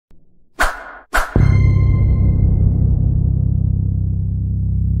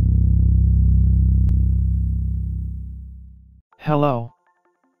Hello.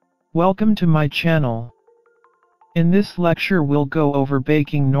 Welcome to my channel. In this lecture we'll go over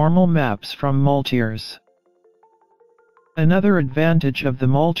baking normal maps from multires. Another advantage of the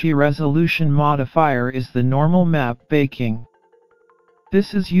multi-resolution modifier is the normal map baking.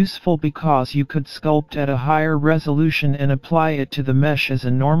 This is useful because you could sculpt at a higher resolution and apply it to the mesh as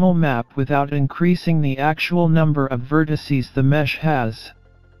a normal map without increasing the actual number of vertices the mesh has.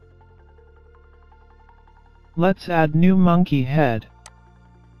 Let's add new monkey head.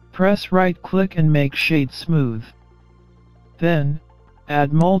 Press right-click and make shade smooth. Then,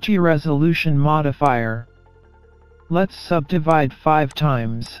 add multi-resolution modifier. Let's subdivide 5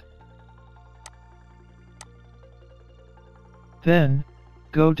 times. Then,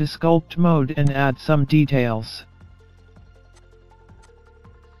 go to sculpt mode and add some details.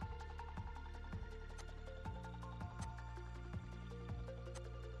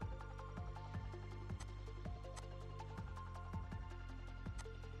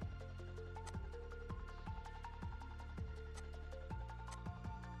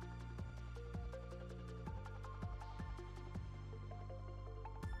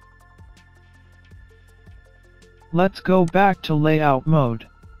 Let's go back to layout mode.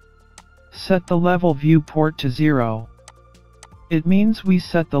 Set the level viewport to 0. It means we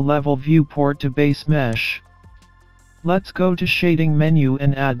set the level viewport to base mesh. Let's go to shading menu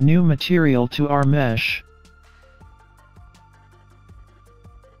and add new material to our mesh.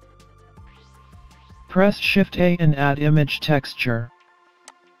 Press Shift A and add image texture.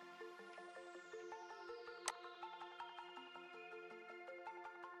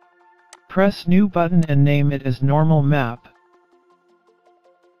 Press New button and name it as Normal Map.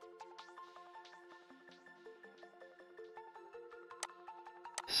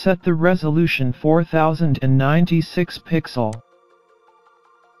 Set the resolution 4096 pixel.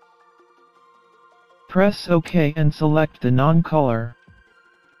 Press OK and select the non-color.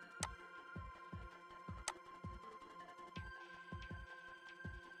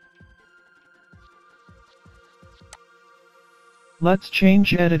 Let's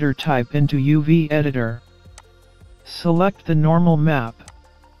change editor type into UV editor. Select the normal map.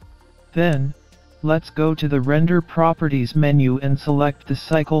 Then, let's go to the render properties menu and select the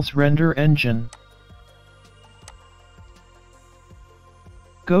cycles render engine.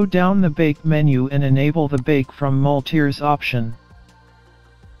 Go down the bake menu and enable the bake from multires option.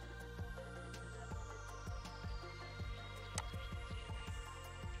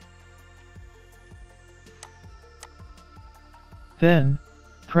 Then,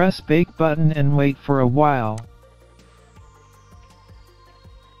 press Bake button and wait for a while.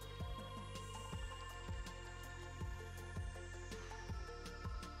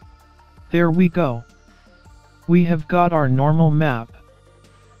 There we go. We have got our normal map.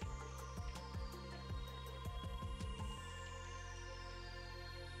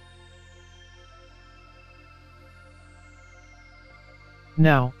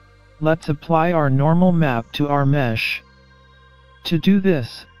 Now, let's apply our normal map to our mesh. To do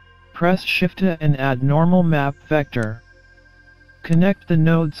this, press Shift A and add normal map vector. Connect the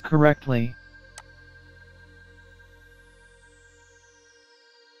nodes correctly.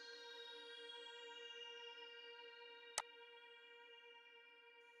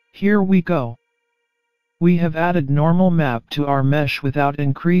 Here we go. We have added normal map to our mesh without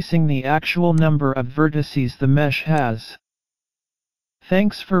increasing the actual number of vertices the mesh has.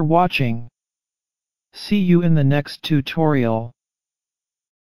 Thanks for watching. See you in the next tutorial.